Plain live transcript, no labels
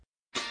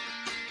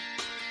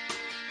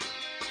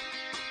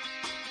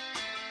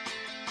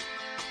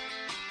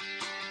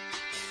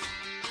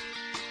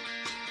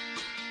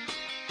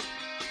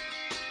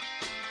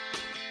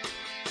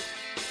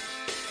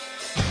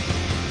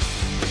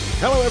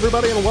Hello,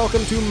 everybody, and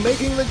welcome to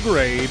Making the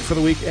Grade for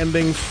the week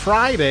ending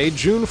Friday,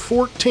 June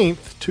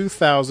 14th,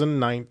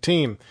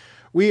 2019.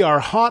 We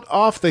are hot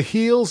off the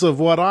heels of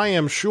what I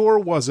am sure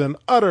was an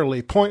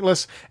utterly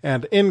pointless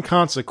and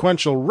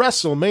inconsequential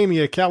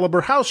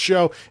WrestleMania-caliber house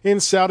show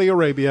in Saudi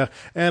Arabia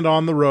and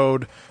on the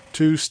road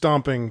to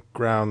stomping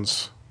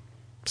grounds.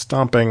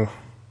 Stomping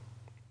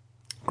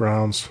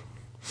grounds.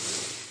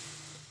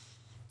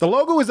 The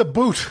logo is a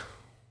boot.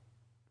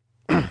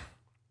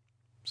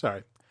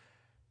 Sorry.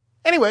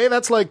 Anyway,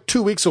 that's like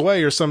 2 weeks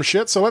away or some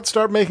shit, so let's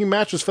start making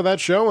matches for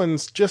that show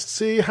and just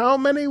see how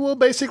many will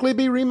basically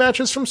be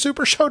rematches from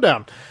Super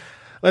Showdown.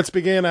 Let's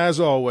begin, as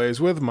always,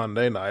 with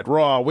Monday Night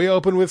Raw. We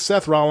open with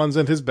Seth Rollins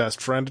and his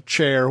best friend,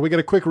 Chair. We get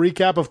a quick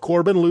recap of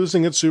Corbin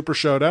losing at Super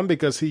Showdown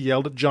because he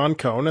yelled at John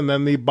Cone, and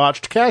then the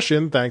botched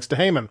cash-in thanks to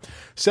Heyman.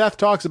 Seth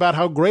talks about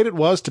how great it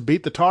was to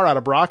beat the tar out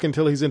of Brock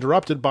until he's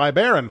interrupted by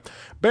Baron.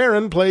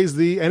 Baron plays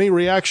the any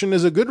reaction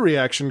is a good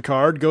reaction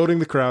card, goading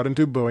the crowd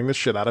into booing the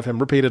shit out of him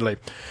repeatedly.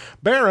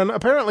 Baron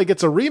apparently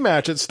gets a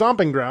rematch at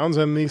Stomping Grounds,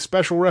 and the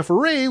special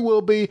referee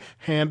will be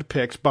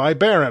handpicked by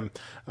Baron.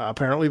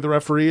 Apparently the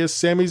referee is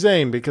Sami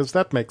Zayn, because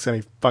that makes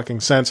any fucking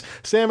sense.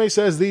 Sami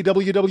says the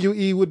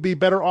WWE would be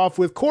better off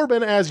with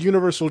Corbin as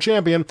Universal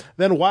Champion.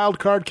 Then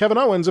wildcard Kevin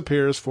Owens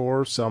appears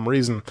for some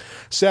reason.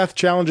 Seth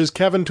challenges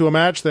Kevin to a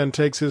match, then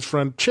takes his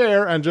friend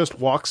Chair and just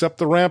walks up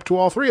the ramp to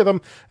all three of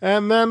them,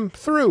 and then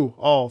through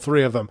all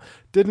three of them.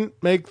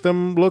 Didn't make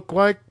them look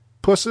like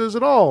pusses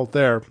at all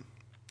there.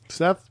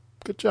 Seth,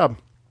 good job.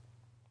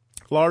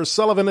 Lars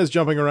Sullivan is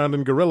jumping around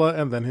in Gorilla,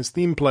 and then his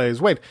theme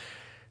plays. Wait,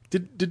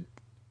 did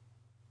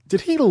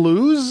he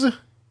lose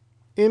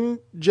in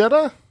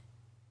Jeddah?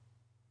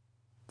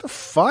 The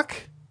fuck?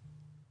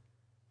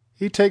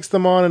 He takes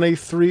them on in a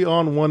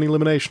 3-on-1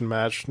 elimination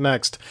match.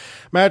 Next.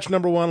 Match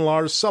number 1,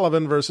 Lars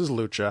Sullivan versus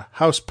Lucha.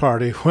 House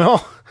Party.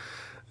 Well,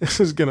 this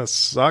is gonna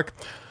suck.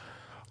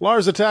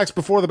 Lars attacks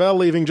before the bell,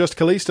 leaving just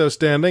Kalisto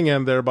standing,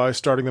 and thereby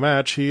starting the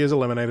match. He is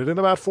eliminated in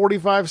about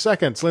 45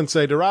 seconds.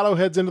 Lince Dorado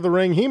heads into the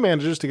ring. He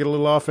manages to get a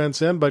little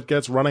offense in, but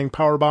gets running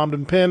powerbombed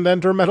and pinned.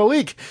 Enter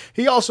Metalik.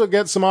 He also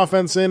gets some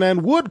offense in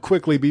and would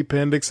quickly be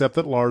pinned, except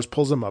that Lars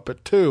pulls him up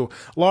at 2.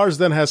 Lars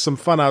then has some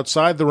fun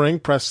outside the ring,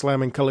 press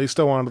slamming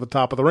Kalisto onto the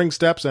top of the ring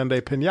steps and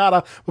a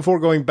piñata before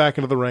going back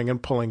into the ring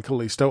and pulling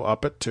Kalisto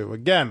up at 2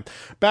 again.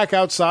 Back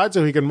outside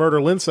so he can murder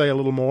Lince a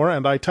little more,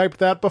 and I typed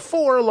that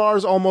before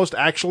Lars almost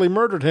actually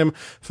murdered him,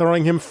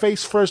 throwing him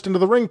face first into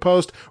the ring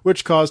post,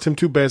 which caused him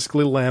to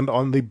basically land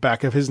on the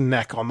back of his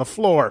neck on the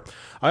floor.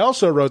 I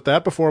also wrote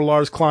that before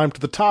Lars climbed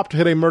to the top to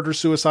hit a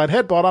murder-suicide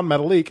headbutt on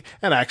Metalik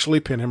and actually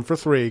pin him for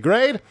 3.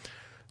 Grade?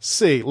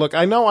 C. Look,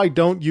 I know I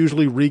don't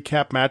usually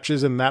recap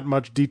matches in that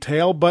much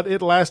detail, but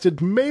it lasted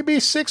maybe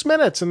 6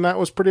 minutes, and that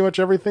was pretty much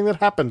everything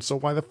that happened, so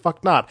why the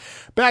fuck not?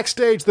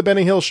 Backstage, the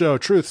Benny Hill Show.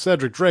 Truth,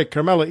 Cedric, Drake,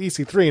 Carmella,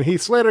 EC3, and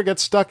Heath Slater get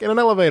stuck in an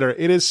elevator.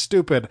 It is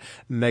stupid.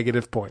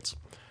 Negative points.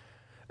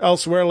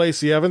 Elsewhere,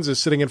 Lacey Evans is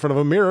sitting in front of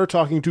a mirror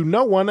talking to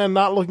no one and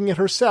not looking at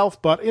herself,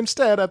 but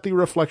instead at the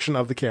reflection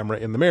of the camera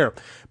in the mirror.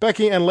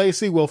 Becky and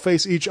Lacey will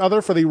face each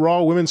other for the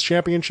Raw Women's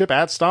Championship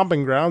at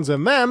Stomping Grounds,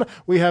 and then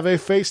we have a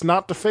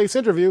face-not-to-face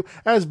interview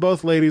as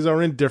both ladies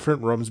are in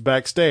different rooms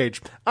backstage.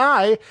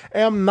 I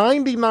am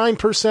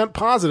 99%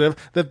 positive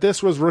that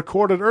this was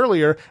recorded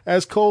earlier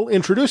as Cole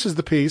introduces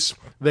the piece,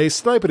 they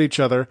snipe at each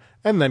other,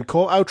 and then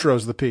Cole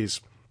outros the piece.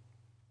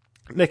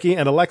 Nikki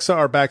and Alexa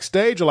are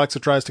backstage. Alexa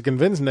tries to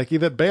convince Nikki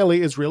that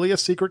Bayley is really a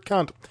secret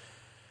cunt.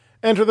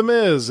 Enter The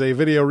Miz. A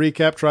video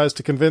recap tries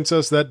to convince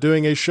us that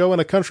doing a show in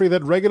a country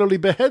that regularly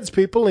beheads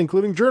people,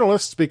 including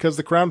journalists, because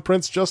the Crown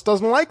Prince just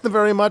doesn't like them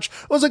very much,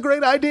 was a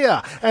great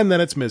idea. And then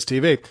it's Miz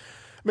TV.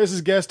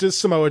 Miz's guest is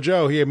Samoa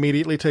Joe. He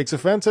immediately takes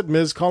offense at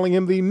Miz calling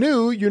him the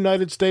new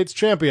United States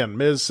champion.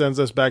 Miz sends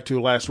us back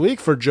to last week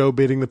for Joe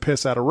beating the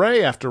piss out of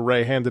Ray after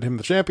Ray handed him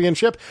the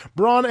championship.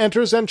 Braun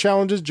enters and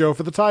challenges Joe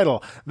for the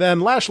title. Then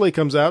Lashley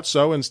comes out,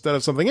 so instead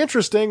of something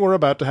interesting, we're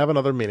about to have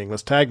another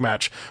meaningless tag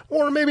match.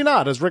 Or maybe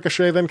not, as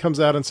Ricochet then comes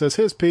out and says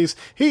his piece.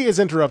 He is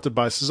interrupted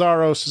by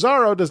Cesaro.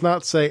 Cesaro does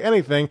not say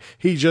anything.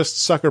 He just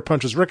sucker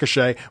punches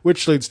Ricochet,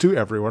 which leads to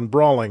everyone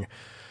brawling.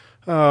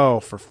 Oh,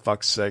 for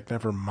fuck's sake,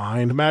 never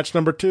mind. Match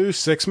number 2,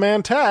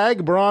 6-man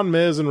tag, Braun,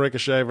 Miz, and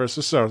Ricochet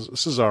versus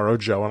Cesaro,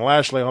 Joe, and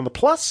Lashley. On the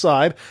plus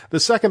side, the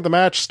second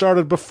match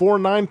started before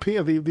 9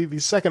 p.m. The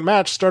second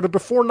match started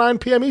before 9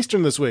 p.m.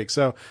 Eastern this week.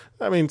 So,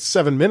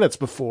 7 minutes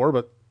before,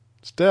 but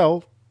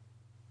still,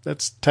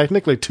 that's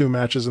technically 2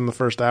 matches in the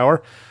first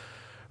hour.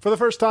 For the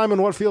first time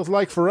in what feels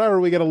like forever,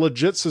 we get a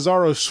legit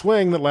Cesaro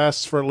swing that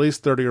lasts for at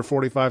least 30 or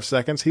 45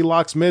 seconds. He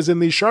locks Miz in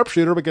the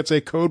sharpshooter, but gets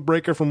a code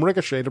breaker from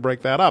Ricochet to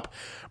break that up.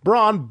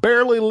 Braun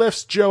barely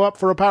lifts Joe up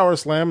for a power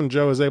slam, and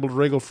Joe is able to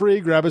wriggle free,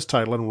 grab his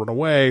title, and run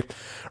away.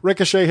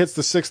 Ricochet hits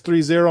the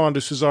 630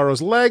 onto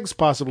Cesaro's legs,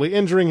 possibly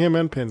injuring him,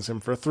 and pins him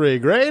for 3.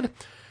 Grade?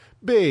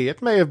 B.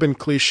 It may have been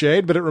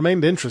cliched, but it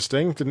remained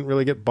interesting. Didn't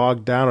really get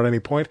bogged down at any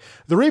point.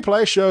 The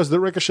replay shows that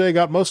Ricochet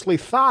got mostly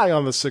thigh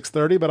on the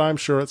 630, but I'm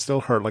sure it still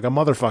hurt like a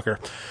motherfucker.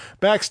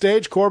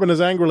 Backstage, Corbin is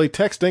angrily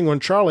texting when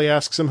Charlie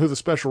asks him who the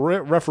special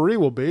referee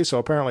will be, so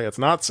apparently it's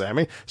not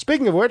Sammy.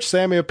 Speaking of which,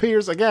 Sammy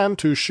appears again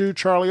to shoo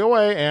Charlie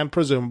away and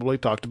presumably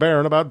talk to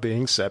Baron about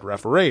being said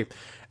referee.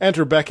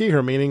 Enter Becky.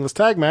 Her meaningless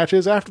tag match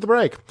is after the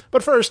break.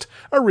 But first,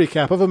 a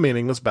recap of a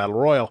meaningless battle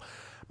royal.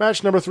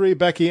 Match number 3,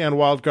 Becky and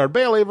Wildcard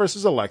Bayley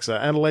versus Alexa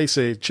and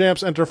Lacey.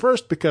 Champs enter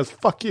first because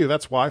fuck you,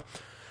 that's why.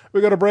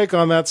 We go to break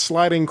on that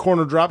sliding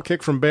corner drop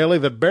kick from Bayley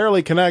that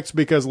barely connects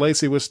because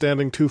Lacey was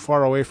standing too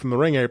far away from the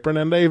ring apron,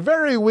 and a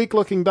very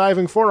weak-looking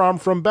diving forearm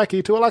from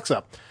Becky to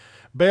Alexa.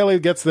 Bayley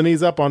gets the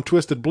knees up on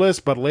Twisted Bliss,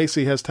 but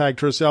Lacey has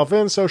tagged herself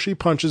in, so she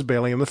punches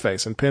Bayley in the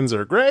face and pins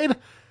her. Grade?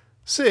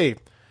 C.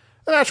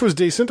 The match was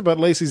decent, but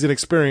Lacey's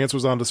inexperience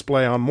was on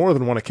display on more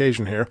than one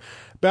occasion here.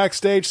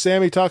 Backstage,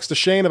 Sammy talks to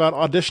Shane about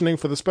auditioning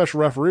for the special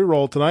referee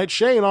role tonight.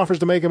 Shane offers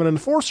to make him an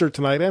enforcer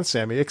tonight, and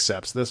Sammy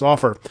accepts this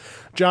offer.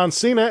 John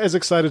Cena is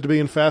excited to be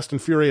in Fast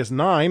and Furious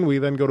 9. We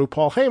then go to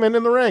Paul Heyman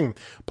in the ring.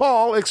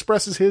 Paul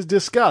expresses his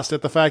disgust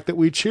at the fact that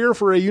we cheer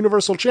for a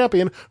Universal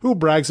Champion who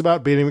brags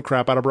about beating the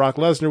crap out of Brock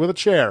Lesnar with a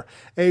chair.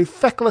 A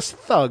feckless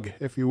thug,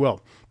 if you will.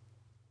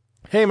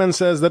 Heyman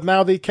says that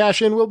now the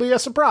cash-in will be a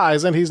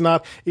surprise, and he's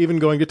not even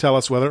going to tell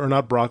us whether or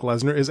not Brock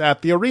Lesnar is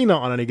at the arena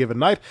on any given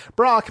night.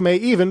 Brock may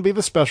even be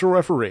the special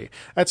referee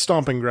at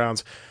Stomping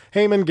Grounds.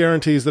 Heyman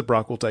guarantees that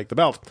Brock will take the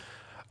belt.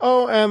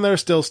 Oh, and they're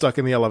still stuck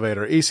in the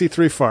elevator.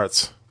 EC3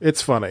 farts.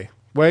 It's funny.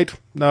 Wait,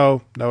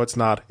 no, it's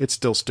not. It's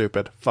still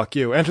stupid. Fuck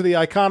you. Enter the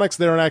Iconics.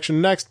 They're in action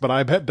next, but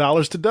I bet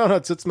dollars to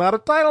donuts it's not a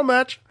title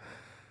match.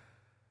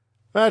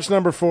 Match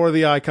number 4,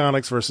 the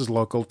Iconics versus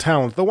Local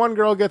Talent. The one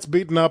girl gets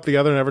beaten up, the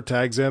other never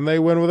tags in. They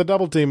win with a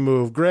double team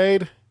move.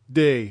 Grade?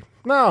 D.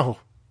 No,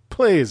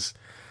 please.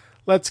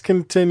 Let's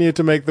continue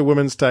to make the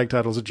women's tag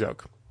titles a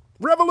joke.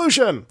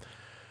 Revolution!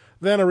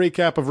 Then a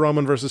recap of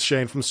Roman versus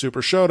Shane from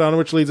Super Showdown,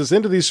 which leads us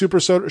into the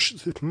Super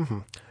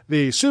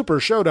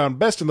Showdown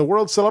Best in the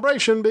World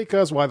celebration,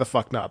 because why the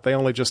fuck not? They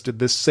only just did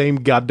this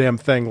same goddamn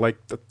thing like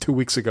 2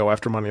 weeks ago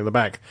after Money in the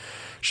Bank.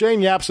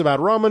 Shane yaps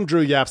about Roman,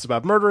 Drew yaps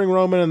about murdering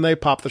Roman, and they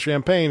pop the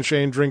champagne.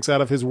 Shane drinks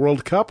out of his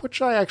World Cup,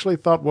 which I actually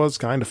thought was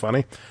kind of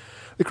funny.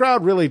 The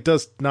crowd really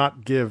does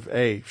not give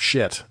a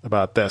shit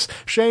about this.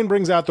 Shane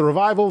brings out the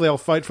Revival. They'll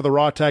fight for the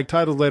Raw Tag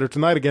titles later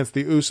tonight against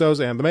the Usos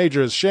and the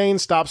Majors. Shane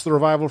stops the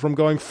Revival from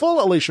going full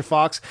Alicia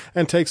Fox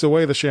and takes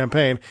away the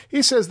champagne.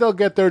 He says they'll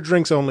get their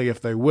drinks only if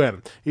they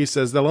win. He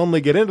says they'll only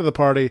get into the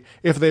party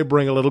if they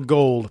bring a little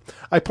gold.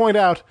 I point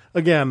out,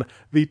 again,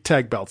 the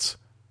tag belts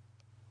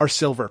are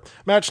silver.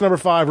 Match number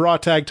 5, Raw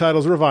Tag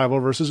Titles,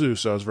 Revival versus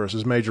Usos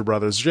versus Major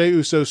Brothers. Jey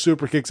Uso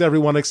super kicks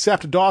everyone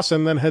except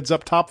Dawson, then heads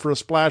up top for a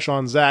splash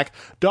on Zack.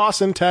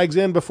 Dawson tags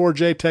in before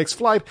Jey takes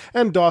flight,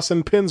 and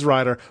Dawson pins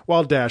Ryder,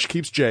 while Dash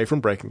keeps Jey from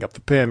breaking up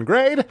the pin.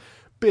 Grade?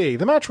 B.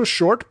 The match was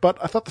short, but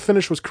I thought the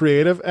finish was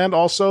creative, and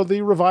also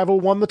the Revival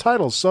won the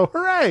titles, so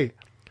hooray!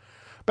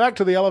 Back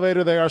to the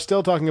elevator, they are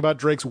still talking about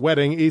Drake's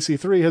wedding.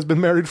 EC3 has been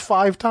married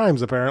 5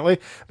 times, apparently.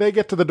 They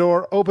get to the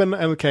door, open,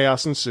 and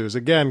chaos ensues.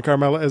 Again,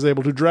 Carmella is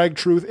able to drag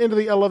Truth into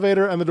the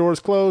elevator, and the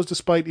doors close,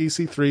 despite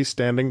EC3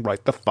 standing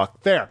right the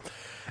fuck there.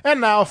 And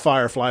now,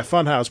 Firefly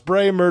Funhouse.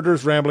 Bray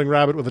murders Rambling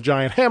Rabbit with a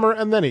giant hammer,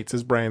 and then eats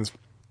his brains.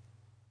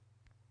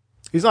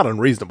 He's not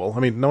unreasonable. I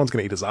mean, no one's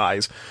going to eat his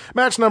eyes.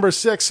 Match number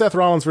 6, Seth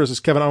Rollins versus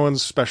Kevin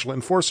Owens, Special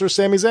Enforcer,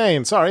 Sami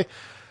Zayn. Sorry,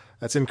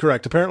 that's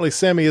incorrect. Apparently,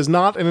 Sami is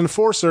not an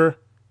enforcer.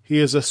 He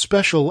is a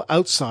special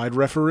outside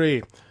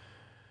referee.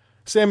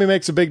 Sami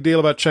makes a big deal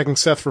about checking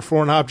Seth for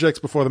foreign objects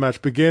before the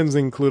match begins,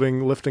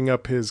 including lifting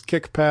up his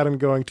kick pad and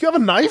going, "Do you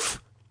have a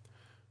knife?"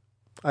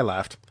 I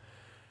laughed.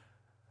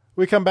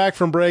 We come back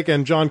from break,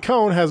 and John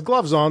Cone has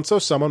gloves on, so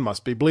someone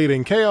must be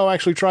bleeding. KO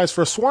actually tries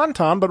for a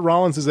swanton, but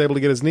Rollins is able to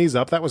get his knees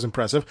up. That was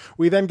impressive.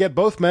 We then get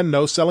both men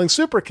no-selling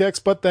super kicks,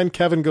 but then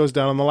Kevin goes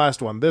down on the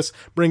last one. This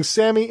brings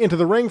Sami into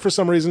the ring for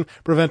some reason,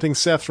 preventing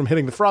Seth from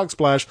hitting the frog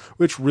splash,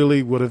 which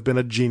really would have been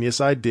a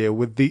genius idea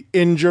with the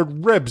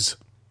injured ribs.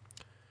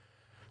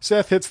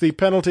 Seth hits the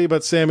penalty,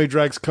 but Sami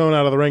drags Cone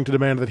out of the ring to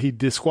demand that he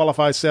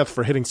disqualify Seth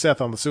for hitting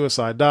Seth on the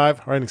suicide dive,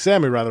 or hitting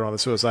Sami rather on the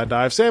suicide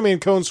dive. Sami and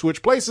Cone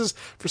switch places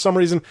for some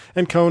reason,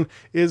 and Cone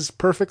is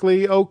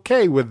perfectly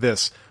okay with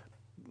this.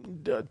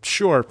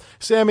 Sure.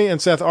 Sami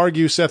and Seth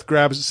argue. Seth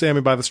grabs Sami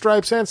by the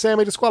stripes, and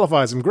Sami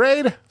disqualifies him.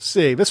 Grade?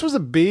 C. This was a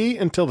B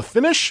until the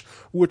finish,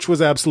 which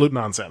was absolute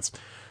nonsense.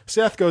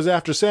 Seth goes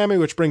after Sami,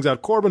 which brings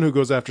out Corbin, who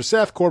goes after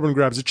Seth. Corbin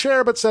grabs a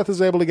chair, but Seth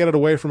is able to get it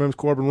away from him.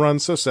 Corbin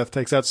runs, so Seth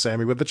takes out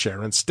Sami with the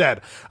chair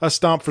instead. A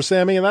stomp for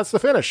Sami, and that's the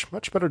finish.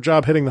 Much better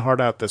job hitting the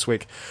heart out this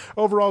week.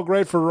 Overall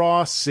grade for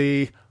Raw,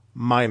 C-.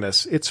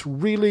 It's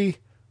really,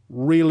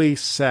 really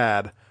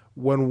sad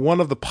when one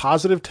of the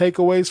positive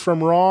takeaways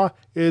from Raw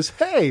is,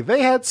 hey,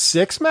 they had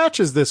 6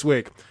 matches this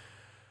week.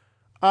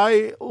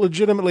 I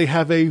legitimately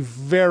have a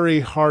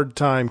very hard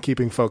time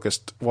keeping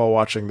focused while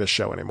watching this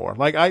show anymore.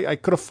 Like, I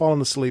could have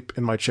fallen asleep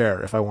in my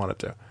chair if I wanted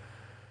to.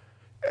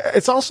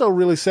 It's also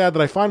really sad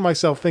that I find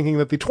myself thinking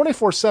that the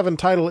 24/7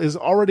 title is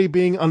already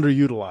being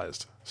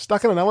underutilized.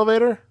 Stuck in an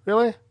elevator?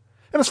 Really?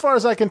 And as far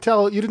as I can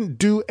tell, you didn't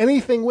do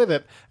anything with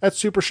it at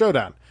Super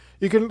Showdown.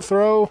 You couldn't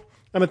throw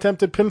an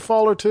attempted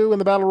pinfall or two in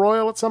the Battle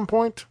Royal at some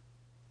point?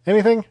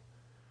 Anything?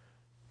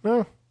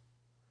 No?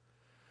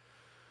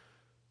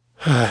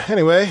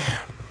 Anyway,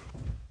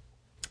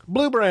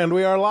 Blue Brand,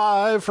 we are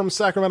live from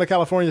Sacramento,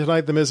 California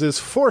tonight. The Miz is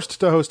forced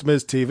to host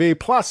Miz TV,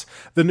 plus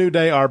The New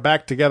Day are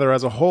back together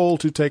as a whole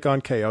to take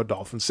on KO,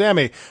 Dolph, and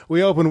Sammy.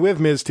 We open with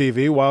Miz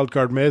TV.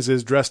 Wildcard Miz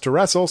is dressed to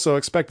wrestle, so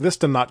expect this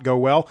to not go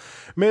well.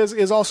 Miz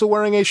is also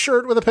wearing a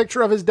shirt with a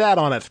picture of his dad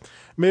on it.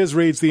 Miz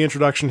reads the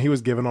introduction he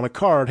was given on a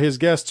card. His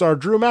guests are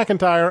Drew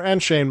McIntyre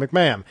and Shane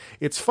McMahon.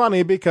 It's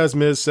funny because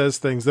Miz says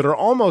things that are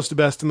almost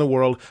best in the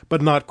world,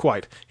 but not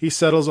quite. He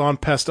settles on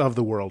pest of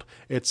the world.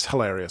 It's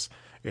hilarious.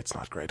 It's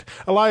not great.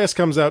 Elias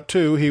comes out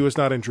too. He was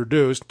not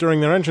introduced. During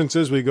their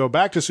entrances, we go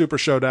back to Super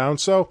Showdown.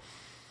 So,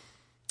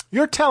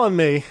 you're telling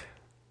me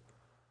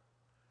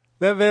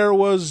that there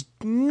was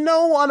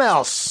no one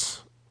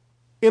else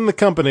in the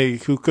company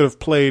who could have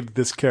played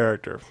this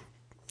character?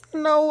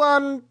 No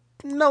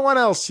one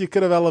else you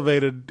could have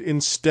elevated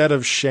instead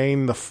of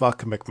Shane the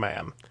fuck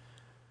McMahon.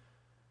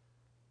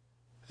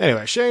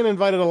 Anyway, Shane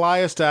invited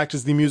Elias to act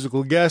as the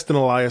musical guest, and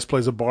Elias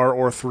plays a bar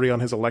or three on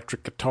his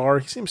electric guitar.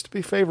 He seems to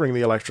be favoring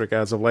the electric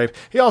as of late.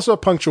 He also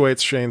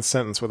punctuates Shane's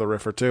sentence with a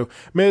riff or two.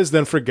 Miz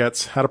then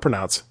forgets how to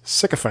pronounce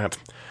sycophant.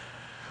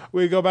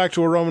 We go back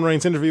to a Roman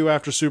Reigns interview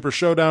after Super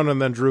Showdown,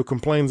 and then Drew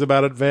complains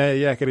about it.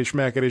 Yakety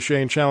schmackety.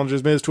 Shane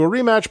challenges Miz to a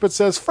rematch, but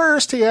says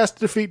first he has to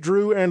defeat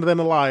Drew and then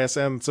Elias,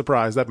 and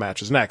surprise, that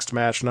match is next.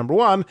 Match number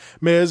 1,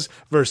 Miz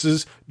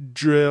versus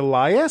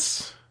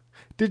Elias?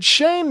 Did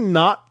Shane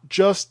not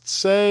just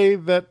say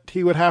that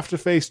he would have to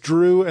face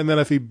Drew, and then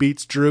if he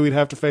beats Drew, he'd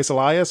have to face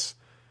Elias?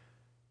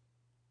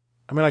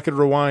 I mean, I could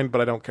rewind,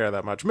 but I don't care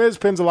that much. Miz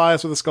pins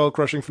Elias with a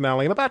skull-crushing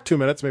finale in about 2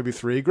 minutes, maybe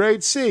 3.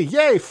 Grade C.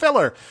 Yay,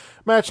 filler!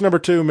 Match number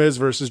 2, Miz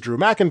versus Drew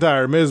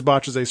McIntyre. Miz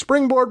botches a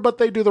springboard, but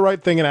they do the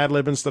right thing and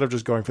ad-lib instead of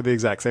just going for the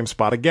exact same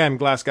spot again.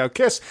 Glasgow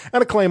kiss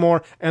and a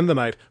Claymore, and the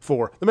night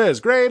for The Miz.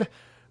 Grade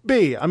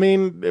B. I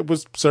mean, it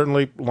was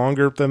certainly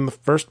longer than the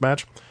first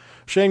match.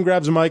 Shane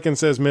grabs a mic and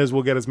says Miz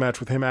will get his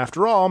match with him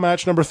after all.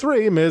 Match number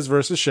 3, Miz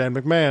versus Shane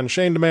McMahon.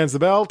 Shane demands the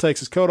bell,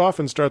 takes his coat off,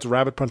 and starts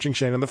rabbit-punching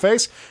Shane in the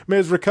face.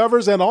 Miz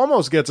recovers and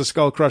almost gets a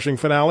skull-crushing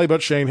finale,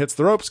 but Shane hits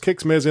the ropes,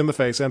 kicks Miz in the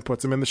face, and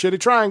puts him in the shitty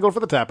triangle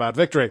for the tap-out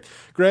victory.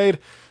 Grade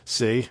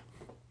C.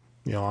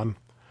 Yawn.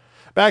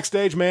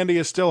 Backstage, Mandy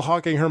is still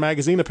hawking her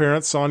magazine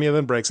appearance. Sonya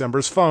then breaks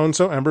Ember's phone,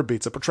 so Ember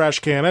beats up a trash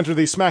can. Enter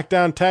the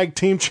SmackDown Tag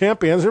Team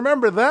Champions.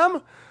 Remember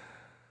them?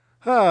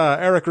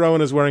 Eric Rowan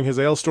is wearing his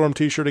Ailstorm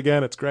t-shirt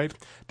again. It's great.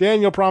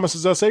 Daniel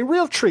promises us a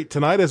real treat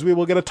tonight as we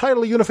will get a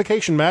title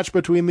unification match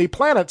between the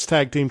Planet's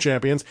Tag Team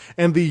Champions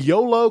and the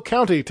Yolo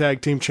County Tag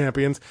Team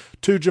Champions,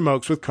 2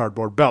 jamokes with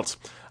cardboard belts.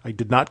 I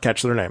did not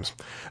catch their names.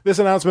 This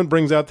announcement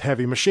brings out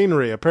Heavy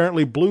Machinery.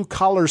 Apparently, blue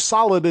collar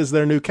solid is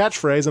their new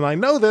catchphrase, and I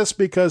know this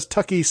because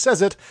Tucky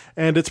says it,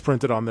 and it's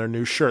printed on their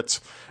new shirts.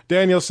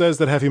 Daniel says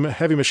that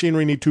Heavy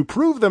Machinery need to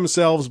prove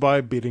themselves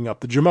by beating up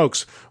the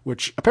Jamokes,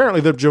 which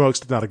apparently the Jamokes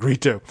did not agree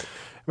to.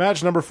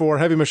 Match number 4,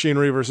 Heavy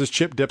Machinery versus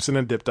Chip Dipson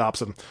and Dip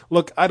Dobson.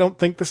 Look, I don't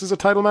think this is a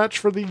title match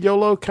for the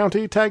Yolo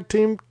County Tag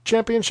Team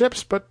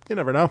Championships, but you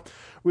never know.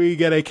 We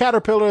get a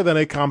Caterpillar, then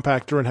a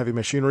Compactor, and Heavy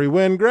Machinery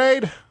win.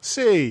 Grade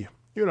C.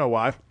 You know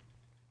why.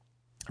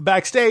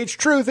 Backstage,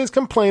 Truth is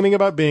complaining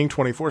about being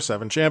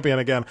 24/7 champion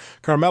again.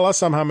 Carmella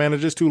somehow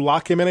manages to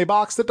lock him in a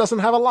box that doesn't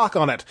have a lock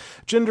on it.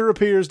 Jinder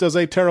appears, does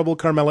a terrible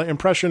Carmella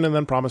impression, and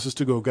then promises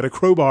to go get a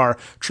crowbar.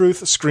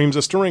 Truth screams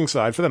us to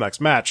ringside for the next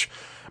match.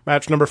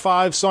 Match number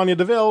 5, Sonya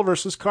Deville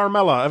versus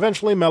Carmella.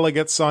 Eventually, Mella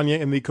gets Sonya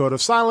in the Code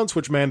of Silence,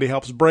 which Mandy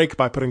helps break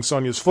by putting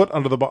Sonya's foot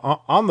on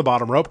the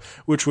bottom rope,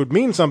 which would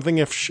mean something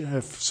if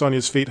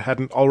Sonya's feet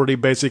hadn't already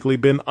basically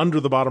been under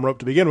the bottom rope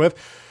to begin with.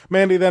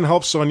 Mandy then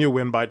helps Sonya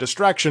win by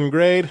distraction.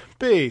 Grade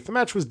B. The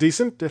match was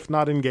decent, if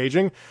not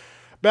engaging.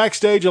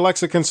 Backstage,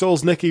 Alexa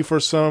consoles Nikki for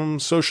some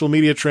social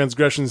media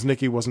transgressions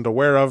Nikki wasn't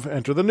aware of.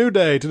 Enter the New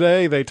Day.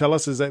 Today, they tell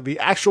us, is the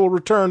actual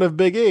return of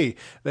Big E.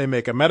 They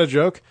make a meta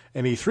joke,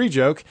 an E3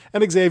 joke,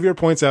 and Xavier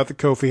points out that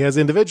Kofi has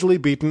individually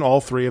beaten all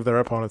 3 of their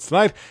opponents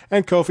tonight,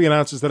 and Kofi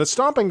announces that at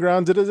Stomping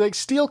Grounds it is a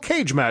steel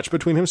cage match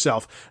between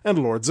himself and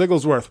Lord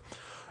Zigglesworth.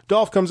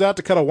 Dolph comes out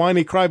to cut a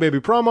whiny crybaby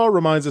promo,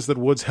 reminds us that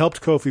Woods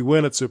helped Kofi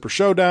win at Super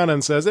Showdown,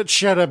 and says it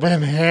should have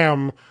been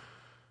him.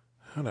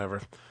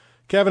 Whatever.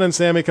 Kevin and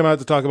Sammy come out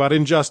to talk about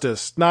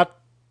Injustice. Not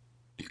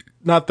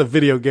the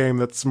video game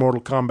that's Mortal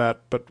Kombat,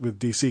 but with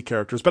DC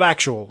characters, but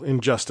actual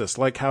Injustice.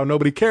 Like how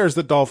nobody cares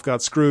that Dolph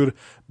got screwed,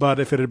 but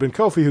if it had been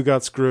Kofi who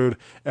got screwed,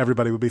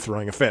 everybody would be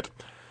throwing a fit.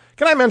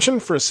 Can I mention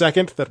for a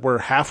second that we're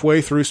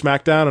halfway through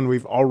SmackDown and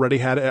we've already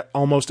had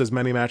almost as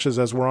many matches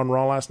as were on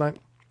Raw last night?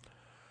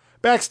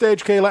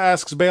 Backstage, Kayla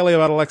asks Bayley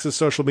about Alexa's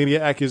social media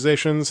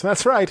accusations.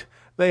 That's right,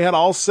 they had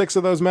all 6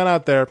 of those men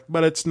out there,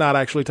 but it's not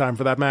actually time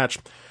for that match.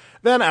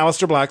 Then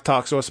Aleister Black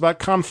talks to us about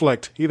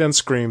conflict. He then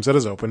screams at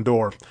his open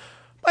door.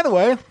 By the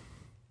way,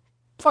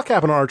 fuck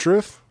happened to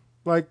R-Truth?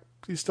 Like,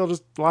 he's still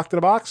just locked in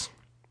a box.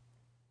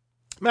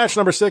 Match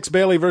number 6,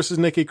 Bayley versus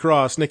Nikki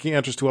Cross. Nikki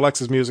enters to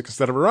Alexa's music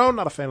instead of her own.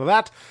 Not a fan of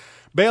that.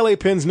 Bayley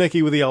pins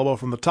Nikki with the elbow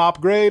from the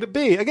top. Grade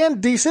B. Again,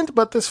 decent,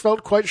 but this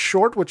felt quite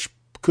short, which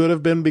could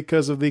have been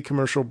because of the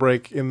commercial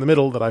break in the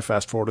middle that I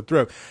fast-forwarded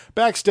through.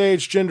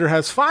 Backstage, Jinder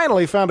has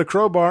finally found a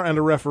crowbar and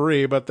a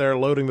referee, but they're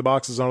loading the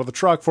boxes onto the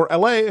truck for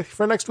LA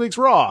for next week's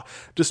Raw,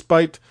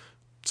 despite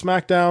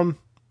SmackDown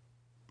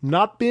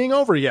not being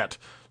over yet.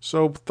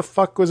 So what the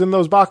fuck was in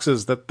those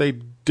boxes that they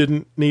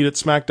didn't need at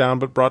SmackDown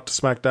but brought to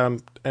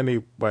SmackDown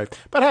anyway?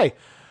 But hey,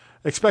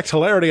 expect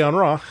hilarity on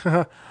Raw.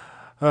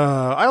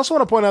 I also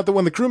want to point out that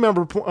when the crew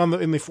member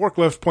in the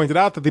forklift pointed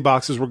out that the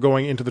boxes were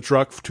going into the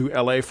truck to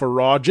LA for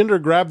Raw,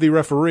 Jinder grabbed the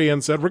referee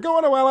and said, "We're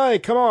going to LA,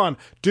 come on."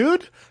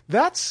 Dude,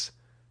 that's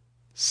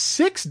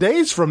 6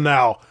 days from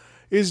now.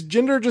 Is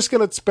Jinder just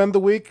going to spend the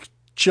week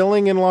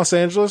chilling in Los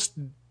Angeles,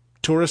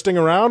 touristing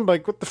around?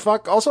 Like, what the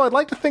fuck? Also, I'd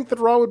like to think that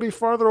Raw would be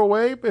farther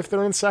away if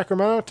they're in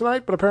Sacramento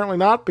tonight, but apparently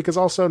not, because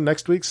also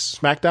next week's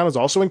SmackDown is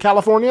also in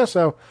California,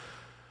 so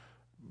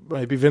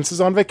maybe Vince is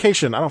on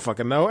vacation. I don't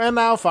fucking know. And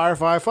now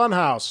Firefly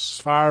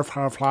Funhouse.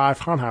 Firefly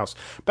Funhouse.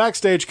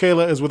 Backstage,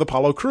 Kayla is with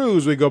Apollo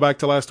Crews. We go back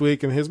to last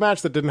week and his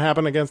match that didn't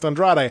happen against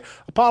Andrade.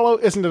 Apollo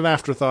isn't an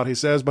afterthought, he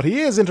says, but he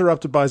is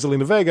interrupted by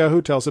Zelina Vega,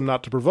 who tells him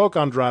not to provoke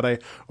Andrade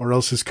or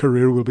else his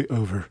career will be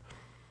over.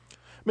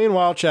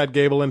 Meanwhile, Chad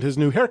Gable and his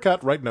new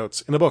haircut write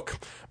notes in a book.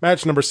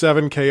 Match number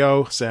 7,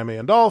 KO, Sammy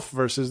and Dolph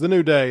versus The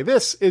New Day.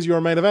 This is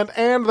your main event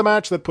and the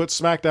match that puts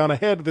SmackDown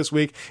ahead this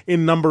week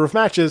in number of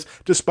matches,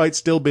 despite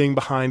still being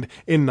behind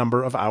in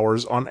number of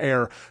hours on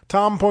air.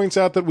 Tom points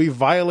out that we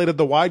violated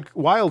the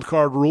wild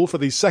card rule for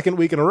the second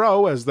week in a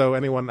row, as though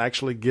anyone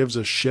actually gives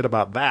a shit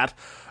about that.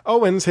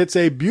 Owens hits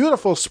a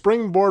beautiful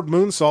springboard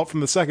moonsault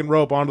from the second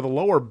rope onto the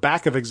lower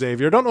back of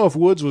Xavier. Don't know if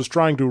Woods was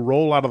trying to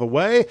roll out of the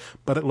way,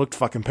 but it looked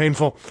fucking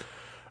painful.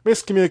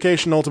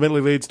 Miscommunication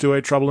ultimately leads to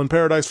a Trouble in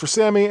Paradise for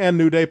Sammy, and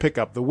New Day pick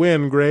up the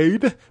win.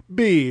 Grade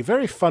B.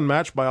 Very fun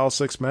match by all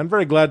 6 men.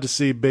 Very glad to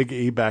see Big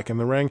E back in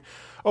the ring.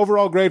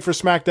 Overall grade for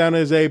SmackDown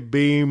is a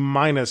B-.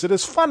 It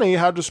is funny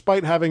how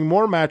despite having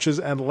more matches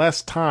and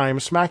less time,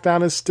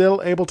 SmackDown is still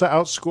able to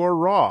outscore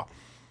Raw.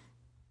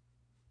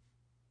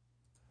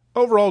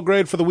 Overall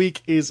grade for the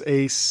week is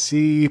a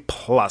C+.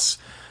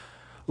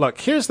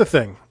 Look, here's the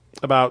thing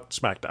about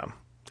SmackDown.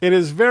 It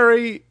is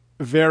very,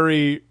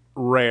 very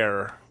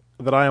rare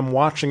that I am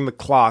watching the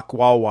clock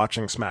while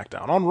watching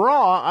SmackDown. On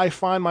Raw, I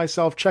find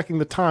myself checking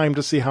the time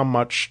to see how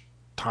much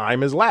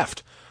time is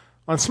left.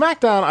 On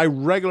SmackDown, I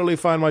regularly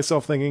find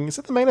myself thinking, is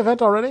it the main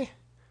event already?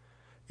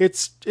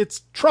 It's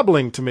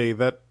troubling to me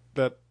that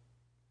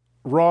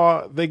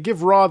Raw, they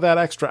give Raw that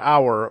extra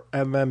hour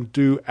and then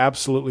do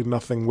absolutely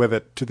nothing with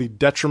it to the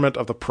detriment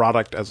of the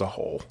product as a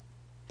whole.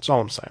 That's all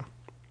I'm saying.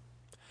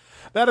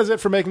 That is it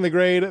for Making the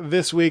Grade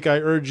this week. I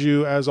urge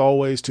you, as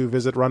always, to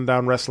visit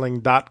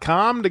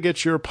rundownwrestling.com to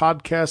get your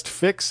podcast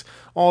fix,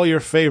 all your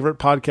favorite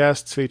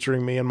podcasts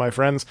featuring me and my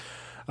friends.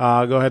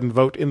 Go ahead and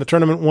vote in the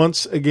tournament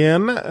once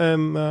again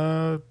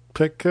and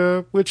pick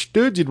which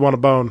dudes you'd want to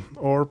bone.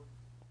 Or,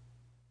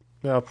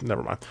 well,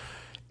 never mind.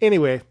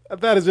 Anyway,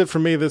 that is it for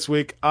me this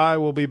week. I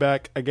will be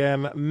back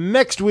again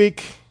next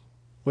week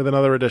with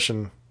another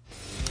edition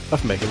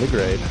of Making the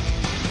Grade.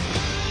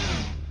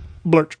 Blurch.